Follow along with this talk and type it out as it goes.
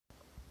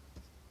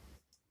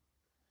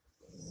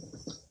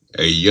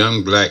a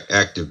young black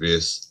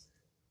activist,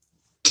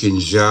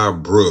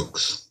 Keiajah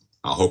Brooks.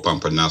 I hope I'm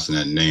pronouncing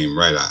that name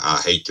right.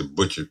 I hate to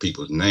butcher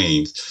people's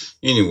names.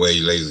 Anyway,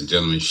 ladies and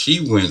gentlemen,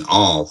 she went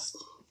off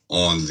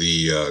on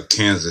the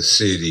Kansas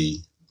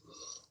City,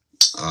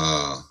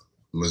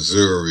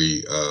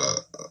 Missouri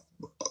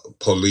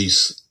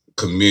police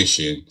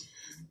commission,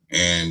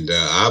 and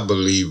I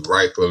believe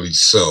rightfully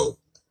so.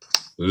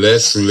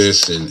 Let's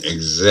listen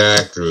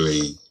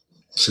exactly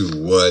to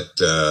what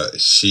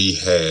she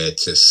had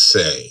to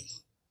say.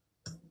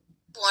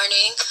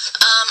 Warning,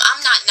 I'm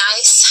not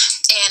nice,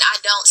 and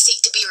I don't seek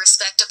to be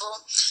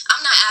respectable.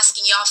 I'm not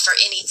asking y'all for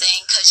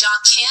anything, because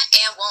y'all can't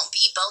and won't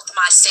be both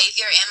my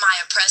savior and my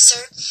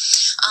oppressor.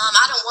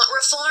 I don't want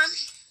reform.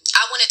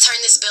 I want to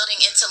turn this building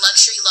into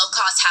luxury,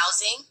 low-cost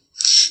housing.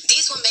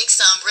 These will make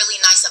some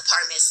really nice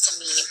apartments to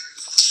me.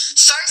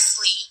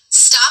 Firstly,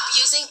 stop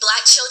using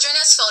black children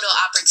as photo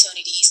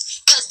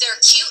opportunities, because they're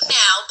cute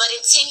now, but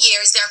in 10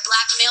 years, they're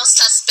black male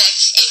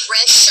suspect in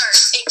red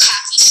shirts and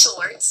khaki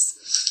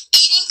shorts.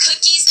 Eating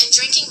cookies and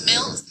drinking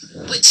milk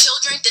with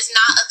children does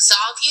not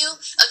absolve you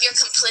of your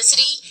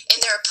complicity in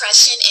their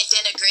oppression and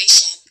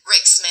denigration.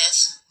 Rick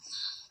Smith.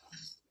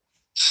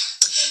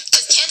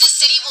 Because Kansas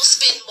City will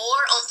spend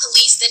more on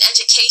police than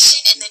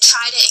education and then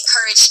try to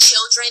encourage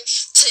children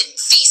to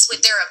feast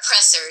with their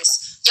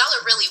oppressors. Y'all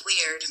are really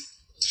weird.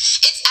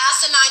 It's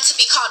asinine to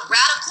be called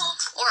radical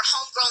or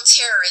homegrown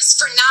terrorists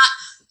for not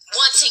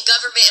wanting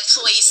government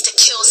employees to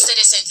kill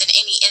citizens in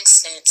any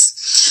instance.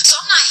 So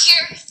I'm not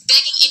here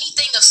begging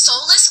anything of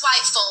soulless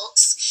white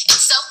folks and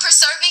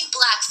self-preserving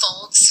black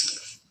folks.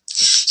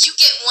 You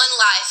get one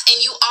life,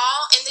 and you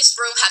all in this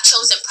room have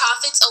chosen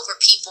profits over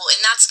people, and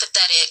that's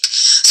pathetic.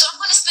 So I'm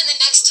going to spend the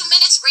next 2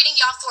 minutes reading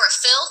y'all for a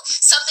filth,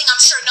 something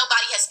I'm sure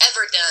nobody has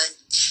ever done.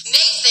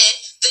 Nathan,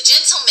 the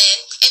gentleman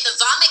in the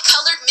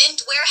vomit-colored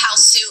men's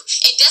warehouse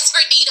suit in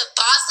desperate need of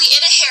Bosley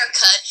and a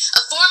haircut,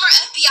 a former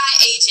FBI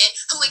agent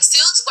who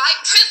exudes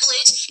white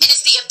privilege and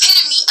is the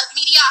epitome of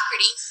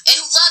mediocrity, and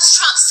who loves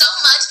Trump so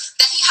much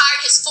that he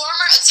hired his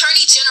former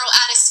attorney general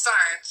at his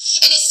firm.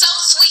 And it's so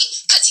sweet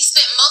because he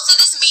spent most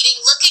of this meeting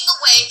looking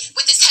away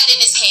with his head in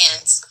his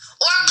hands.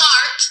 Or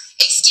Mark,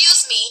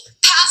 excuse me,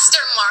 Pastor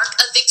Mark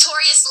of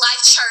Victorious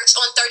Life Church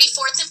on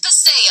 34th and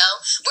Paseo,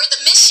 where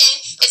the mission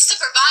is to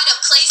provide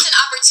a place and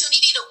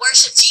opportunity to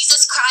worship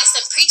Jesus Christ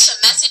and preach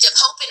a message of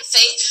hope and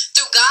faith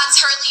through God's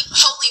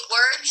holy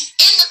word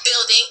in the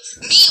building.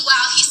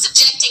 Meanwhile, he's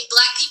subjecting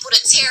black people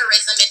to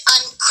terrorism and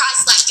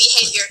un-Christ-like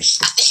behavior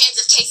at the hands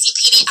of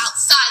KCPD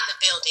outside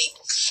the building.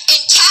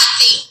 And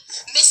Kathy,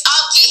 Miss,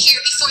 I'll get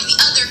here before the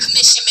other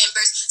commission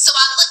members, so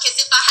I look as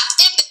if I have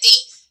empathy,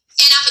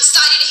 and I'm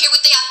excited to hear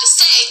what they have to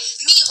say.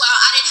 Meanwhile,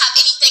 I didn't have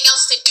anything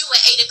else to do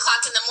at 8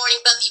 o'clock in the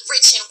morning but be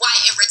rich and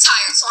white and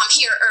retired, so I'm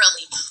here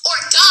early. Or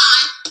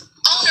Don,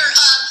 owner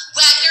of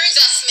Wagner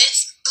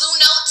Investments, Blue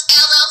Notes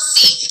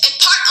LLC, and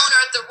part owner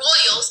of the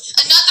Royals,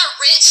 another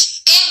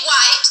rich and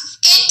white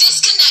and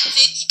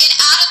disconnected and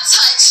out of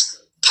touch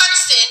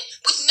person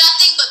with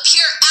nothing but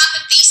pure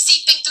apathy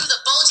seeping through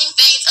the bulging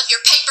veins of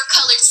your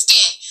paper-colored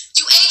skin.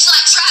 You age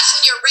like trash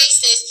when you're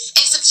racist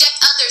and subject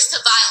others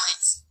to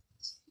violence.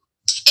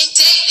 And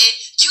David,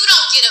 you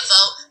don't get a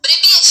vote, but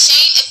it'd be a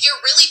shame if your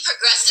really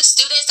progressive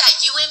students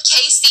at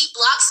UMKC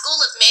Block School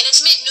of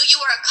Management knew you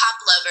were a cop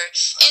lover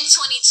in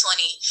 2020.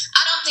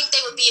 I don't think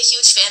they would be a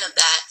huge fan of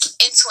that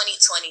in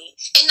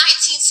 2020. In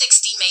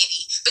 1960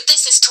 maybe, but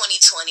this is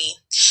 2020.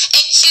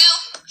 And Q,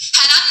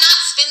 had I not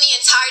spent the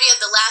entirety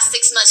of the last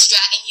 6 months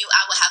dragging you,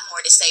 I would have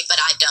more to say, but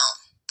I don't.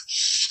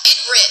 And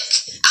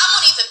Rick, I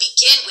won't even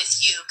begin with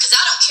you, because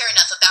I don't care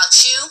enough about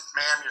you.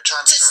 Ma'am, your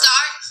time to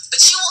start, but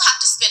you will have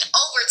to spend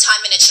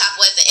overtime in a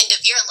chapel at the end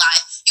of your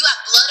life. You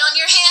have blood on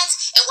your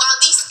hands, and while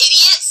these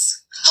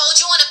idiots hold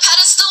you on a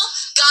pedestal,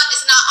 God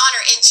does not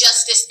honor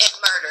injustice and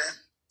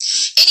murder.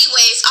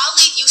 Anyways,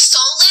 I'll leave you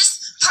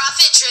soulless,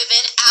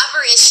 profit-driven,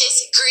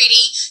 avaricious,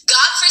 greedy,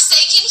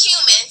 God-forsaken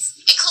humans,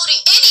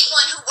 including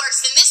anyone who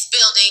works in this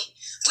building,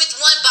 with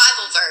one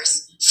Bible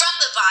verse from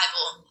the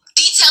Bible,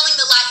 detailing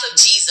the life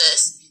of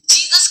Jesus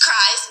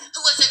Christ,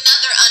 who was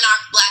another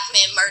unarmed black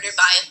man murdered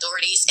by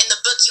authorities in the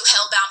book you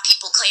hellbound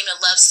people claim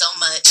to love so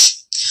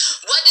much.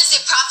 What does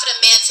it profit a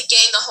man to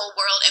gain the whole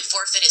world and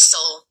forfeit his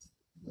soul?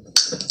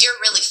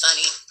 You're really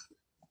funny.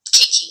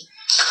 Kiki.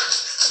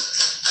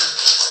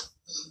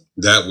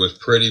 That was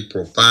pretty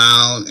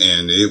profound,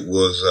 and it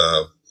was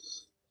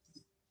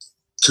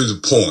to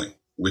the point,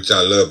 which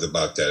I loved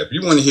about that. If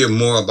you want to hear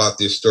more about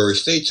this story,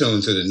 stay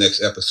tuned to the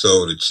next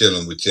episode of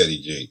Chilling with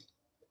Teddy G.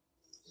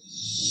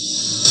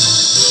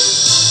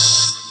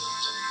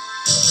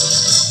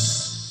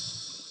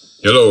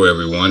 Hello,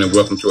 everyone, and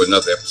welcome to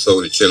another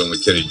episode of Chilling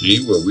with Teddy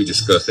G, where we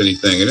discuss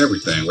anything and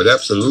everything with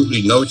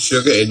absolutely no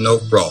sugar and no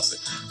frosting.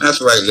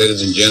 That's right,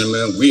 ladies and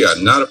gentlemen, we are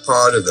not a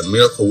part of the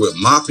Miracle Whip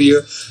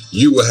Mafia.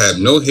 You will have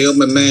no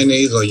Hellman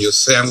mayonnaise on your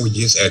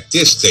sandwiches at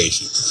this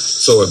station.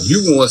 So if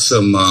you want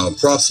some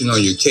frosting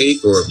on your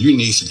cake, or if you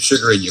need some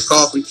sugar in your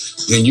coffee,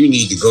 then you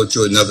need to go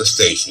to another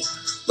station.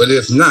 But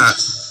if not,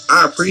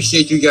 I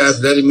appreciate you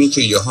guys letting me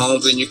to your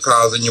homes and your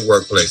cars and your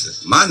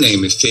workplaces. My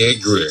name is Ted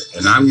Greer,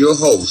 and I'm your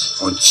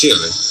host on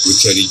Chillin'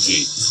 with Teddy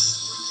G.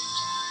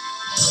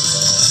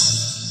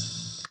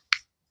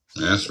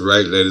 That's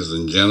right, ladies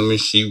and gentlemen.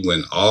 She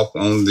went off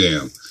on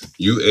them.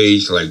 You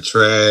age like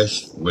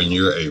trash when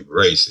you're a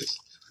racist.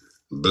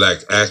 Black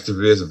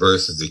activist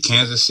versus the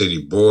Kansas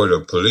City Board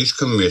of Police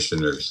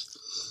Commissioners.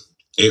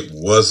 It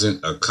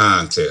wasn't a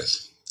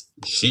contest.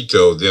 She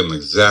told them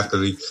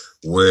exactly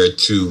where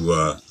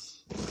to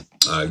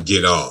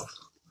get off.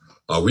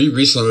 We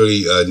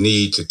recently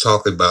need to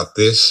talk about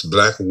this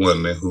black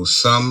woman who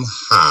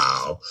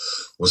somehow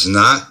was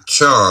not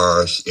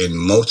charged in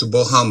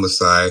multiple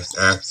homicides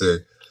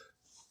after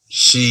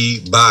she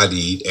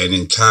bodied an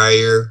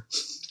entire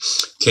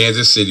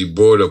Kansas City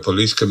Board of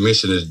Police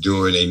Commissioners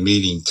during a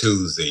meeting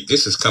Tuesday.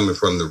 This is coming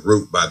from The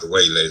Root, by the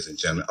way, ladies and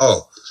gentlemen.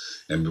 Oh,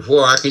 and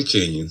before I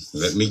continue,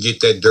 let me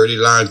get that dirty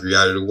laundry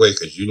out of the way,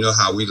 because you know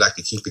how we like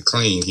to keep it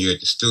clean here at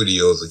the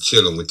studios of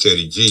Chillin' with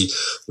Teddy G,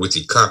 with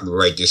the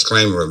copyright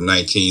disclaimer of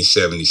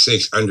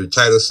 1976. Under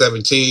Title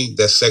 17,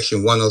 that's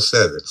Section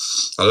 107.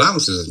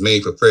 Allowances is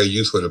made for fair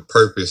use for the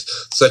purpose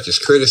such as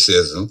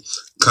criticism,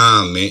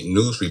 comment,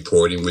 news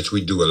reporting, which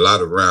we do a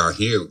lot around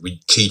here, with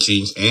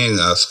teachings and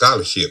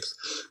scholarships.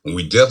 And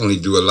we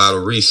definitely do a lot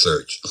of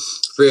research.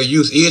 Fair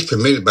use is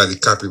permitted by the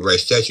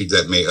copyright statute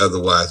that may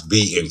otherwise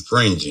be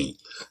infringing.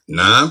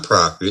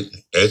 Non-profit,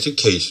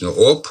 educational,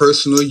 or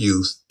personal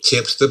use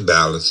tips the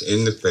balance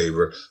in the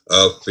favor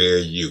of fair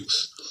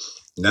use.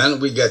 Now that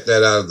we got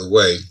that out of the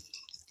way,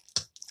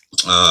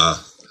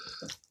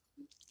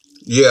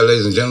 yeah,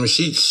 ladies and gentlemen,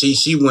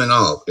 she went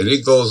off, and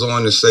it goes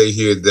on to say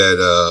here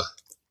that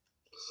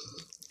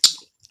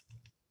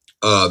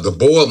the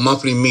board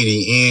monthly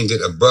meeting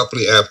ended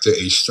abruptly after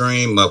a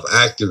stream of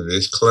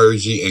activists,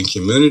 clergy, and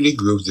community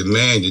groups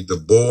demanded the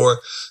board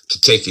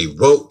to take a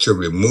vote to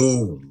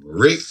remove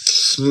Rick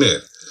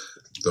Smith,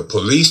 the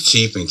police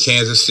chief in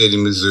Kansas City,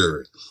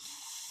 Missouri.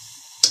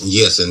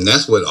 Yes, and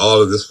that's what all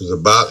of this was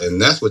about,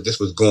 and that's what this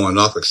was going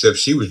off, except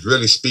she was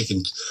really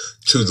speaking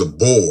to the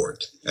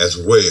board as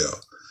well.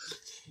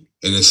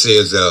 And it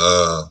says,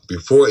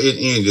 before it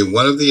ended,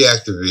 one of the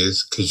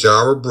activists,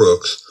 Keiajah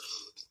Brooks,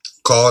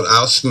 called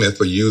out Smith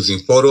for using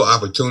photo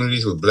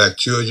opportunities with black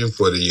children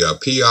for the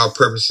PR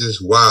purposes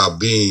while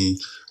being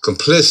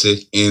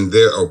complicit in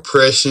their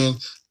oppression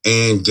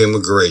and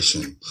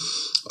demigration.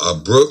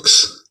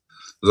 Brooks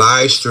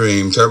live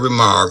streamed her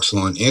remarks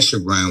on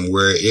Instagram,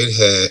 where it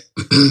had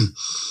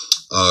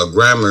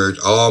garnered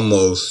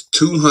almost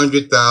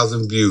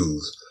 200,000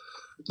 views,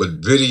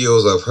 but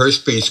videos of her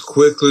speech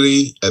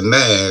quickly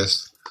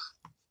amassed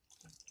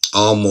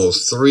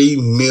almost 3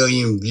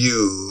 million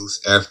views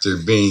after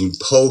being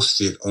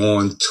posted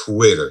on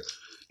Twitter,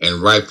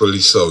 and rightfully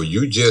so.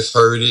 You just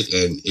heard it,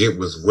 and it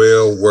was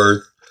well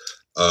worth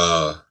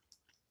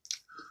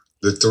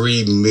the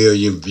 3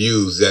 million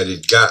views that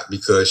it got,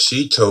 because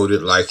she told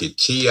it like it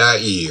T.I.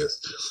 is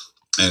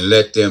and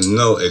let them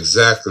know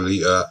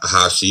exactly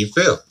how she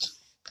felt.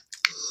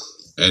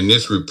 And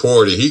this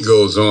reporter, he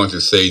goes on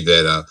to say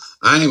that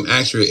I am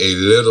actually a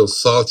little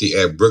salty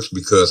at Brooks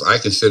because I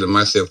consider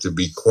myself to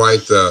be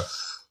quite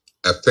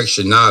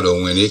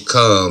aficionado when it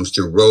comes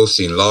to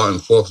roasting law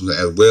enforcement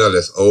as well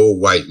as old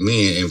white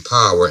men in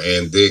power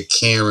and their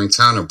caring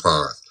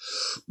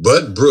counterparts.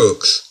 But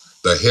Brooks,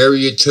 the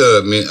Harriet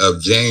Tubman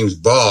of James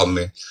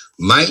Baldwin,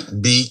 might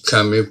be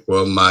coming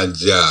for my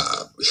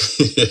job.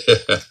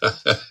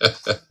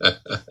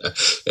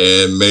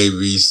 And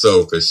maybe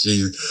so, because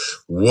she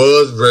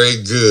was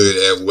very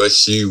good at what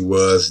she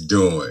was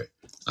doing.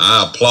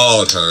 I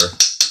applaud her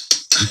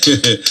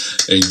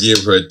and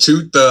give her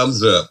 2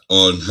 thumbs up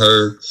on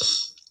her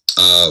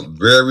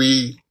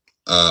very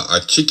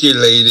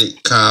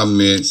articulated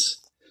comments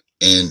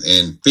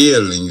and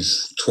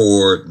feelings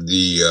toward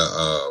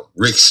the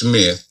Rick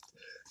Smith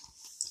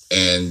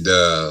and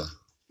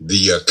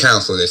the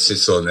council that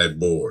sits on that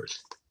board.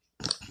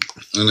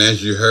 And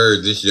as you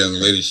heard, this young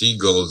lady, she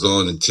goes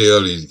on and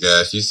tell these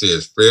guys, she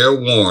says, fair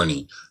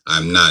warning,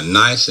 I'm not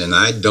nice and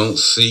I don't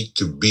seek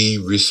to be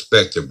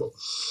respectable.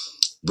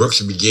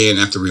 Brooks began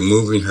after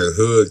removing her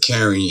hood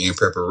carrying in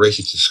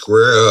preparation to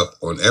square up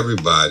on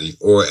everybody,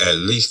 or at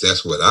least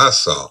that's what I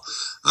saw.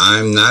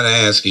 I'm not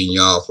asking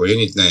y'all for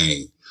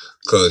anything,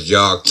 because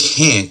y'all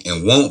can't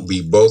and won't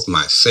be both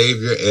my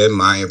savior and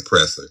my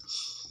oppressor.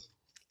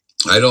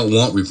 I don't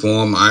want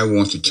reform. I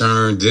want to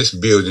turn this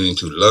building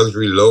into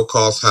luxury,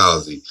 low-cost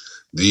housing.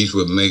 These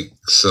would make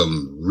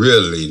some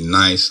really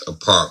nice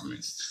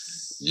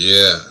apartments.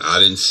 Yeah, I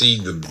didn't see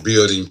the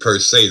building per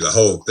se, the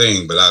whole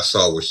thing, but I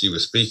saw where she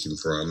was speaking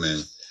from.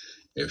 And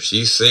if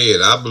she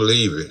said, I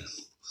believe it.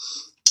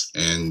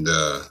 And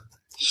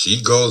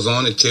she goes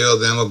on to tell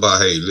them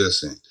about, hey,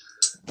 listen,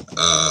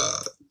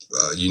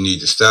 you need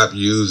to stop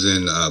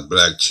using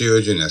black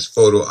children as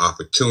photo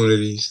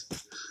opportunities.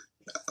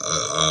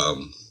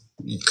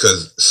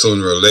 Because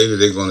sooner or later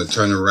they're going to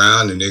turn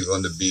around and they're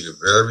going to be the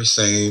very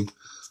same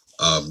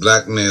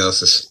black male,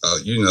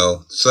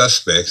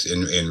 suspects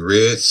in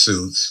red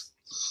suits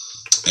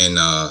and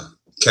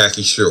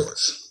khaki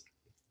shorts.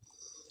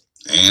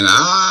 And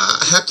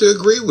I have to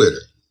agree with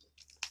her.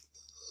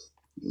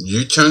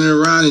 You turning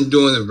around and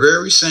doing the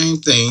very same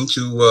thing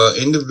to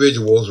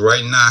individuals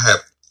right now,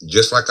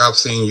 just like I've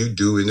seen you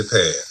do in the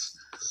past.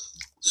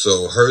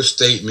 So her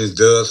statement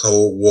does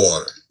hold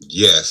water.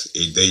 Yes,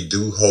 they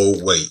do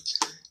hold weight.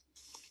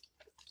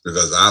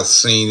 Because I've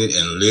seen it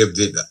and lived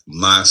it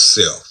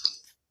myself.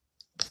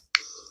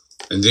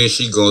 And then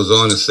she goes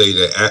on to say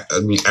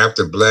that,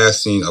 after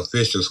blasting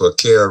officials for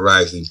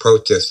characterizing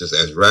protesters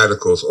as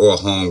radicals or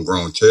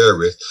homegrown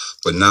terrorists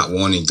for not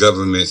wanting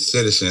government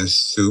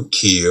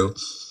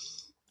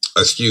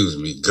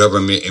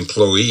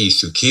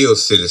employees to kill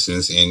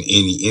citizens in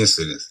any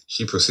incident.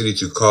 She proceeded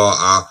to call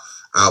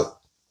out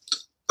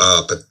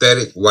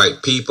pathetic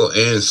white people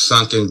and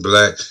sunken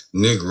black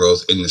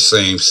Negroes in the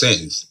same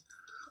sentence.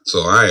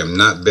 So I am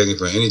not begging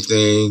for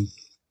anything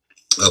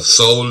of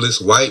soulless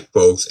white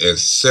folks and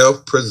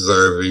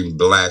self-preserving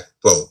black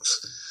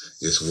folks,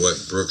 is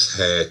what Brooks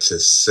had to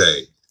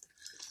say.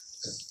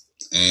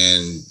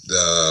 And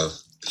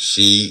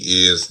she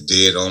is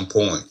dead on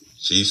point.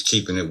 She's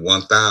keeping it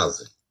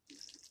 1,000.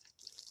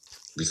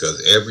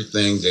 Because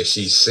everything that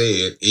she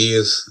said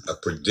is a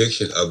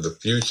prediction of the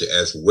future,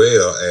 as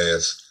well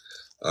as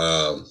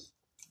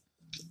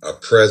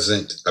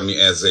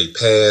as a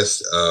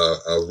past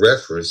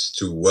reference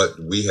to what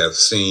we have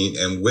seen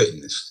and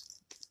witnessed.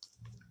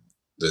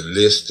 The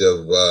list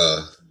of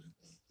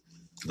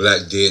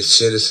black dead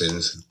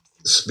citizens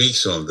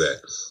speaks on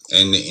that,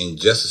 and the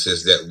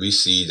injustices that we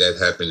see that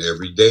happen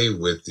every day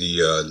with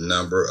the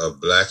number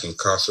of black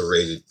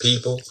incarcerated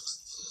people,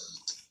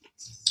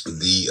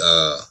 the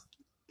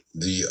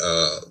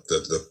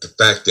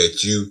fact that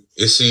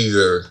it's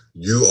either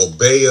you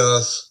obey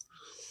us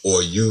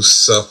or you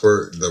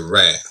suffer the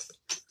wrath.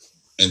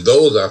 And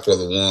those are for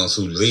the ones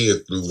who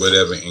live through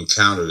whatever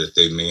encounter that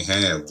they may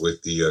have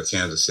with the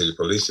Kansas City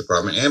Police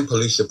Department and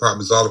police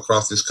departments all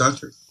across this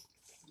country.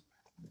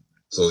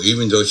 So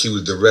even though she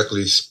was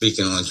directly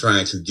speaking on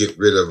trying to get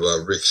rid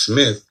of Rick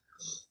Smith,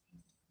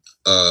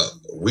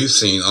 we've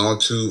seen all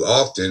too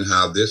often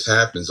how this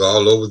happens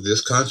all over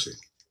this country.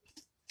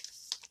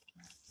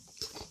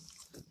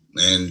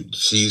 And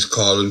she's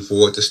calling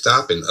for it to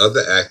stop, and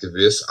other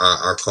activists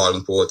are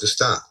calling for it to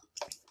stop.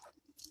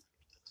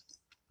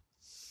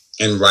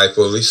 And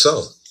rightfully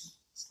so.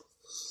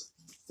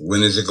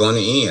 When is it going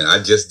to end?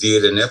 I just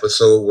did an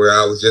episode where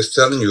I was just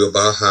telling you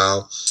about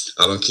how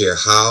I don't care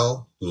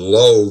how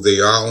low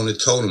they are on the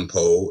totem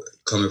pole,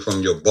 coming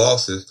from your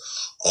bosses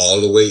all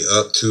the way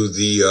up to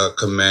the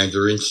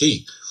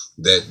commander-in-chief,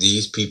 that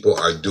these people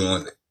are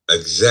doing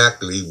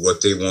exactly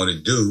what they want to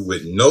do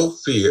with no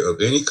fear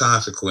of any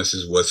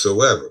consequences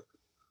whatsoever.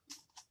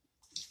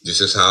 This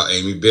is how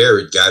Amy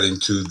Barrett got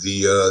into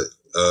the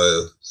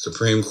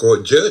Supreme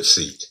Court judge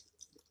seat.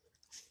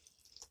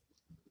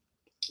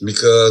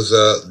 Because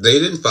they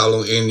didn't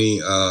follow any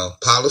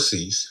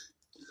policies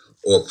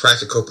or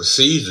practical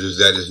procedures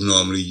that is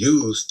normally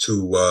used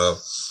to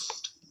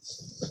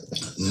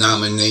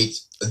nominate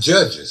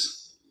judges.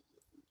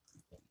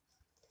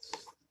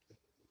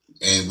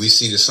 And we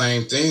see the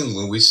same thing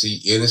when we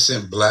see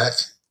innocent black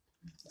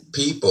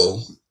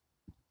people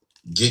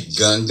get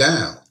gunned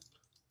down.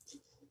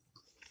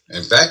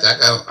 In fact,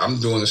 I'm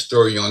doing a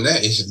story on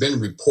that. It's been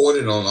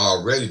reported on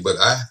already, but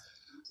I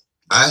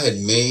had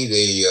made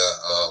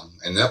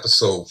an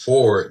episode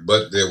for it,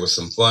 but there was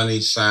some funny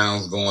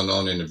sounds going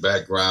on in the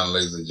background,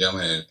 ladies and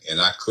gentlemen, and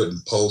I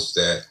couldn't post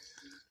that.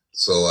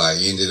 So I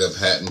ended up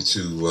having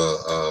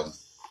to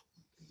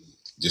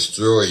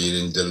destroy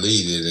it and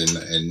delete it,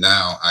 and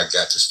now I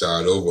got to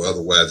start over.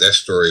 Otherwise, that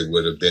story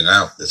would have been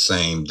out the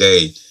same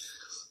day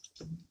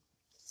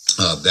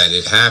that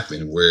it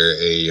happened, where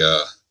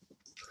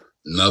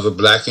another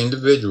black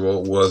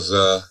individual was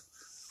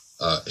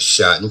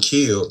shot and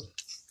killed,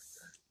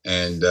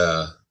 and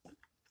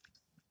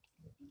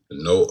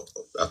no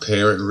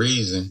apparent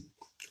reason.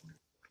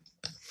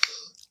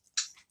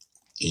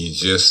 He's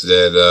just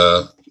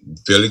that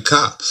Philly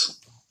cops.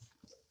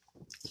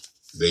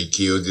 They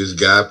killed this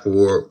guy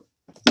for,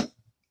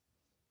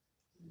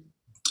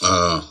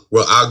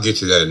 well, I'll get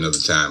to that another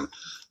time.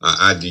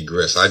 I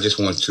digress. I just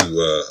want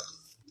to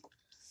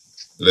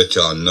let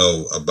y'all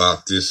know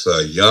about this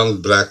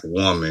young black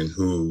woman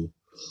who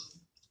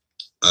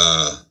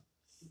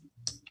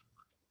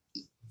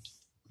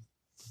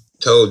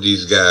told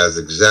these guys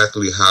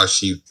exactly how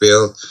she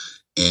felt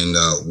and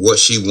what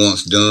she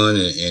wants done,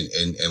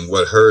 and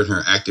what her and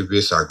her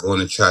activists are going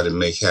to try to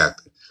make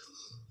happen.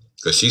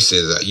 Because she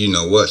says, you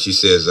know what? She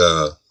says,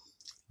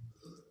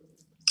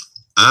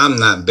 I'm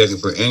not begging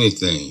for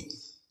anything.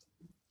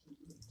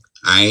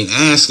 I ain't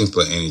asking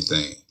for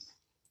anything.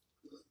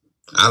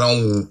 I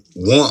don't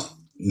want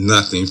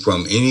nothing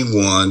from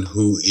anyone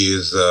who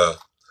is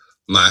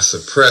my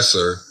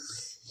suppressor.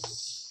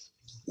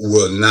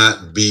 Will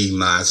not be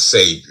my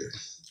savior.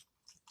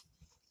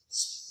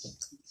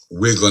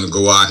 We're going to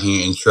go out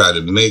here and try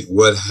to make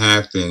what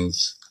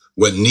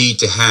need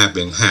to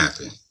happen,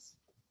 happen.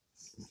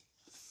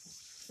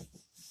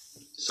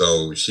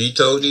 So she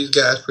told these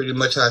guys pretty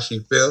much how she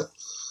felt.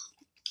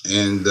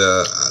 And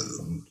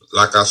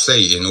like I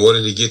say, in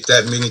order to get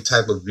that many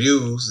type of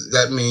views,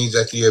 that means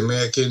that the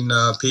American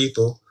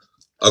people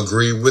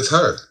agree with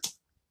her,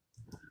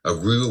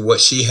 agree with what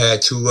she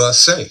had to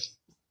say.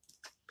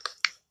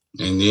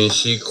 And then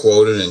she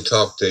quoted and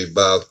talked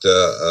about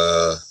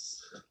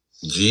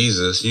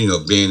Jesus,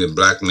 being a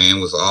black man,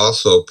 was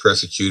also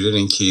persecuted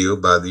and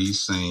killed by these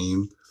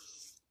same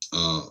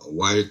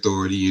white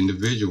authority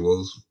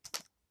individuals.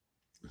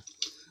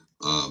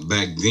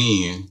 Back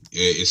then,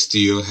 it's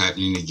still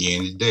happening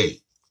again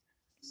today.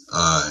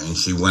 And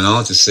she went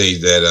on to say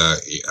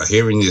that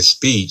hearing this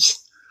speech,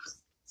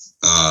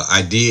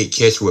 I did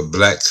catch what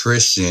black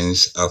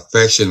Christians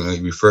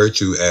affectionately refer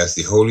to as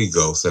the Holy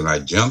Ghost, and I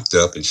jumped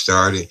up and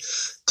started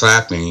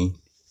clapping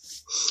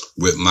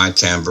with my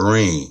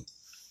tambourine.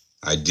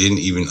 I didn't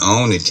even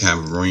own a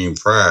tambourine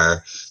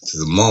prior to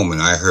the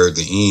moment I heard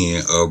the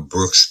end of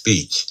Brooks'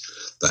 speech.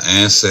 The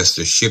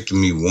ancestor shipped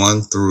me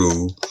one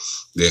through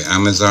their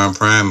Amazon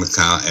Prime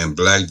account, and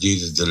Black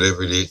Jesus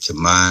delivered it to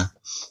my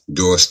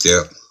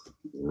doorstep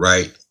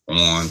right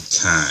on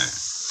time.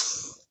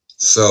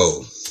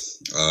 So,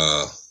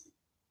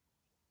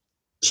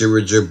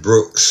 Keiajah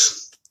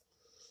Brooks,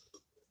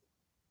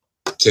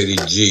 Teddy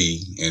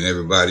G, and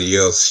everybody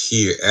else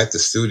here at the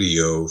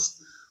studios,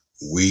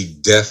 we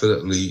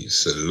definitely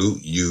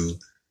salute you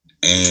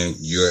and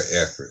your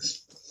efforts.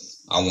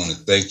 I want to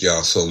thank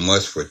y'all so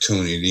much for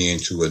tuning in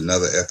to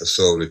another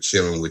episode of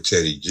Chilling with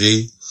Teddy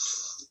G.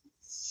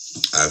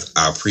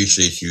 I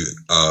appreciate you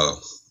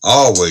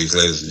always,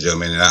 ladies and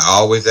gentlemen, and I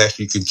always ask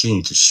you to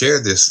continue to share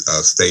this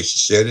station,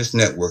 share this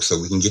network so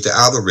we can get the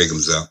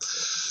algorithms up.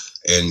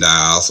 And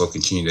I also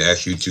continue to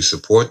ask you to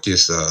support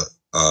this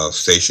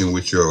station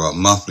with your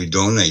monthly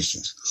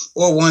donations,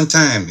 or one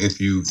time if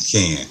you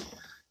can.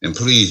 And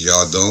please,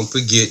 y'all, don't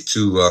forget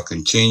to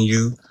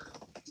continue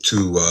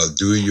to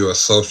do your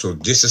social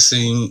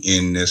distancing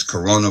in this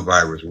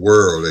coronavirus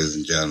world, ladies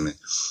and gentlemen.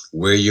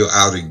 Wear your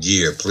outer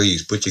gear.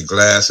 Please put your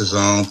glasses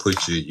on,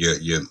 put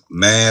your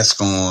mask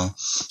on,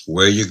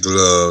 wear your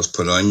gloves,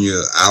 put on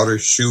your outer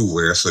shoe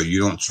wear so you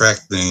don't track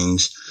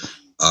things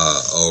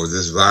or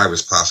this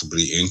virus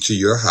possibly into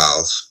your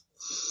house.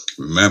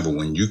 Remember,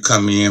 when you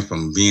come in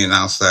from being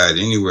outside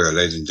anywhere,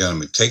 ladies and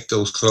gentlemen, take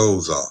those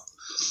clothes off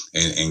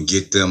and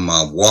get them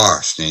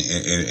washed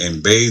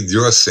and bathe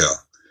yourself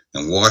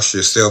and wash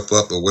yourself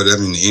up or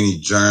whatever, any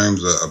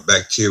germs or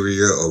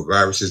bacteria or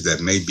viruses that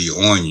may be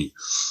on you.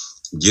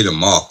 Get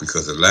them off,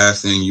 because the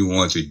last thing you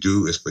want to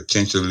do is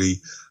potentially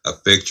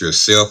affect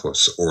yourself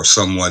or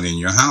someone in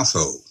your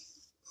household.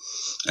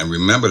 And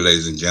remember,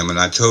 ladies and gentlemen,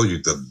 I told you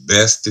the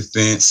best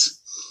defense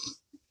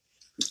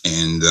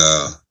and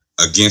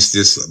against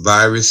this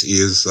virus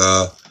is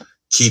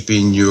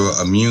keeping your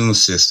immune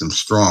system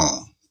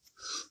strong.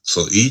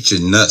 So eat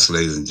your nuts,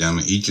 ladies and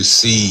gentlemen. Eat your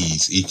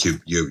seeds. Eat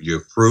your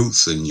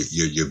fruits and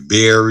your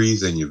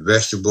berries and your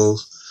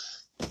vegetables,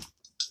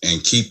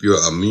 and keep your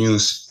immune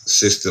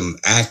system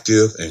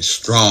active and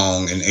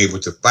strong and able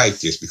to fight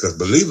this. Because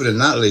believe it or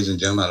not, ladies and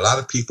gentlemen, a lot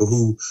of people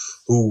who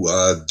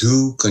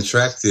do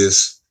contract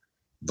this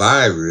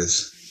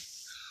virus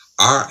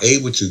are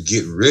able to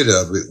get rid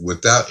of it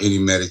without any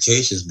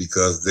medications,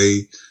 because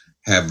they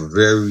have a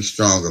very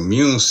strong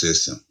immune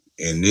system,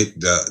 and it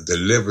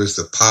delivers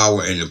the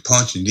power and the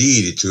punch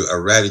needed to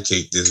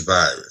eradicate this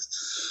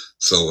virus.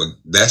 So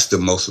that's the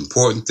most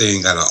important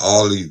thing out of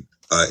all the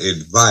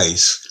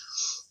advice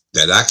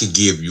that I could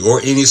give you,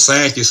 or any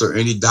scientist or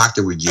any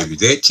doctor would give you.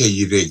 They tell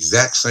you the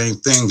exact same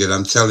thing that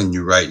I'm telling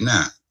you right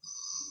now.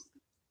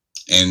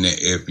 And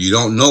if you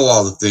don't know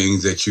all the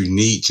things that you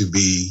need to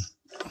be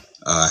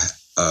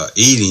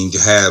eating to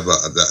have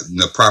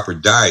the proper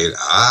diet,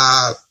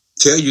 I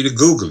tell you to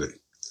Google it.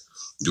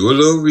 Do a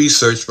little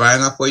research,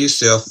 find out for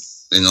yourself.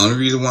 And the only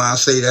reason why I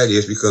say that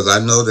is because I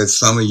know that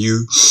some of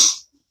you,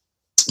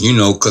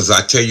 because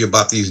I tell you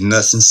about these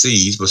nuts and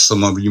seeds, but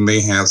some of you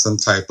may have some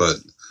type of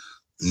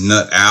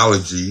nut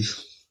allergy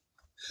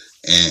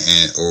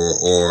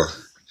or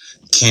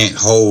can't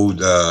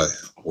hold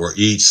or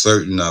eat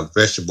certain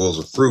vegetables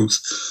or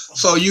fruits.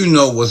 So you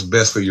know what's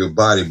best for your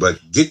body. But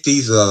get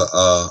these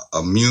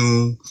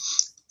immune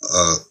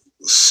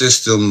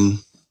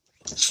system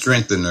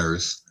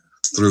strengtheners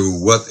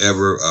through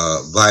whatever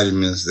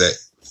vitamins that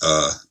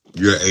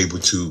you're able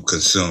to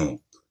consume.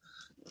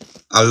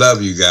 I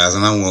love you guys,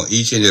 and I want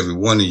each and every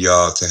one of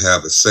y'all to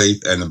have a safe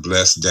and a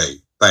blessed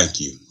day. Thank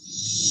you.